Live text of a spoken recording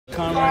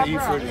Conrad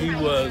Eaford, he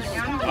was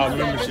our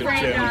membership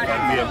chairman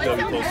at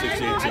VFW Post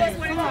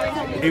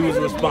 618. He was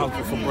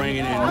responsible for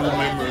bringing in new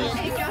members,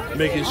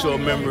 making sure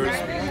members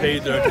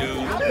paid their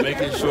dues,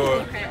 making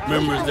sure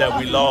members that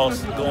we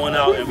lost, going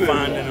out and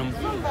finding them.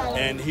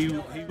 And he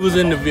was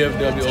in the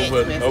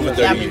VFW over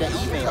 30 years.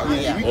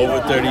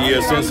 Over 30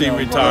 years since he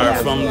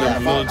retired from the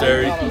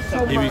military,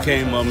 he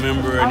became a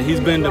member, and he's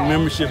been the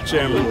membership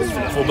chairman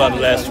for about the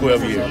last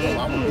 12 years.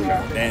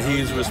 And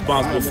he's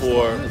responsible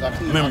for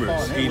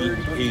members. He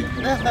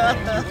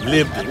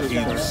lived it. He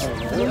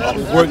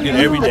worked it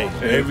every day,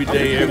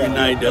 every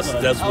night.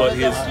 That's what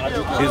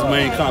his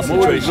main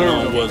concentration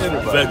on was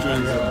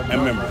veterans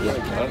and members.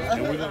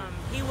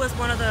 He was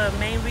one of the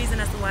main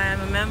reasons as to why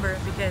I'm a member,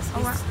 because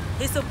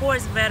he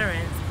supports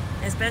veterans,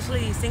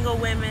 especially single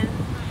women,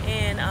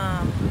 and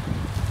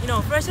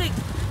especially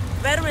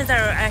veterans that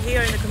are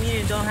here in the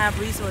community and don't have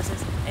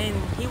resources. And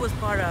he was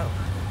part of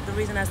the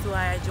reason as to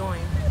why I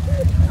joined.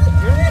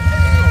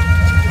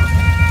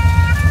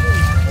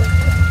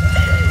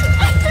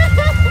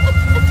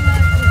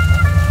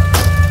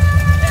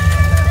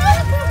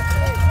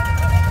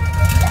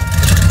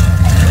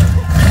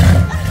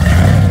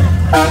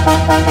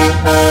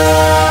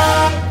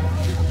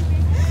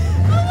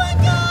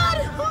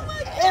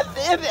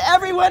 If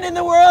everyone in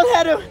the world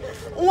had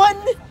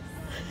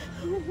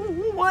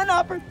one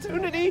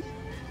opportunity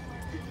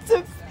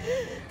to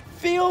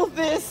feel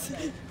this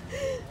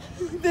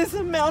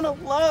amount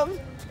of love,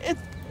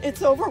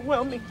 it's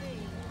overwhelming.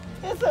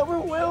 It's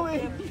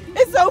overwhelming.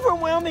 It's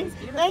overwhelming.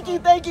 Thank you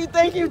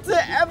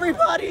to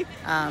everybody.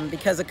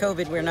 Because of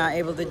COVID, we're not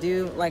able to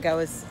do, like I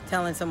was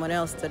telling someone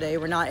else today,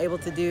 we're not able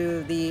to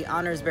do the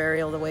honors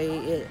burial the way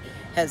it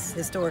has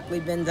historically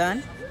been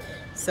done.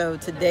 So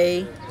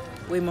today,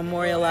 we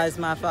memorialize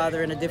my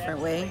father in a different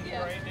way.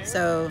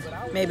 So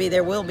maybe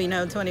there will be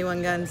no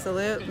 21-gun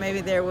salute.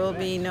 Maybe there will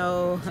be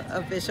no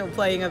official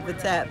playing of the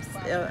taps.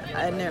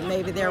 And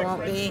maybe there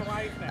won't be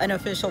an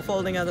official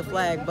folding of the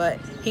flag. But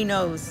he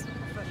knows.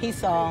 He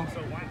saw.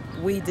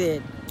 We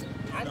did.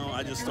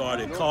 I just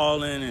started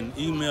calling and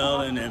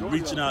emailing and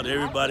reaching out to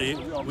everybody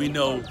we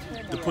know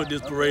to put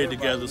this parade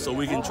together so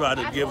we can try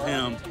to give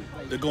him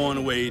the going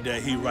away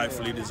that he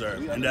rightfully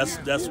deserves. And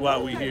that's why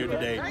we're here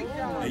today.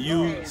 And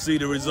you see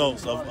the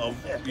results of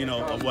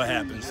what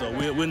happened. So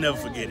we'll never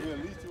forget it.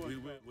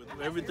 With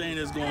everything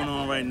that's going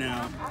on right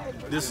now,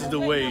 this is the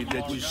way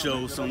that you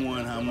show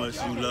someone how much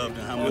you loved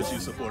and how much you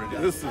supported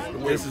them. This is the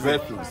way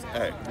veterans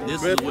act.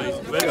 This is the way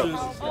veterans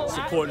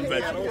supporting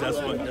veterans.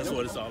 That's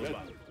what it's all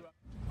about.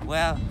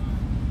 Well,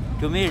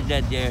 to me,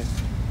 that they're,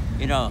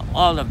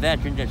 all the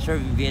veterans that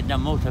served in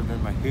Vietnam, most of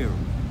them are heroes,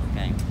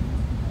 okay?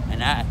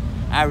 And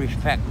I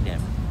respect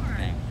them,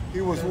 okay? He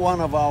was one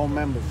of our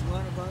members.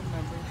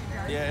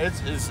 Yeah,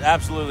 it's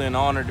absolutely an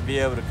honor to be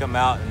able to come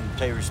out and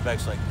pay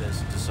respects like this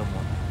to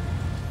someone.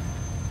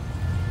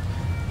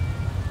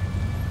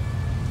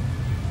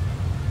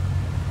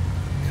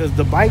 Because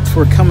the bikes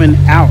were coming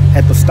out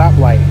at the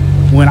stoplight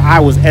when I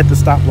was at the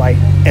stoplight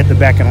at the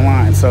back of the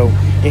line, so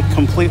it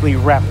completely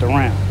wrapped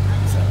around.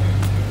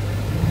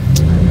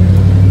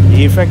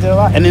 He affected a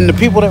lot. And then the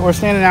people that were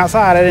standing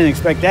outside, I didn't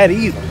expect that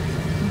either.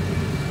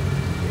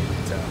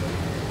 So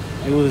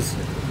it was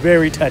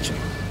very touching.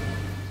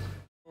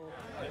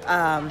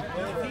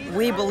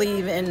 We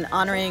believe in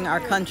honoring our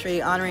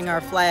country, honoring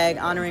our flag,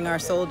 honoring our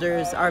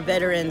soldiers, our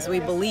veterans. We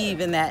believe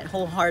in that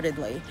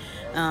wholeheartedly.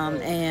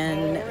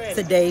 And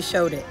today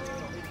showed it.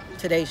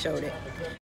 Today showed it.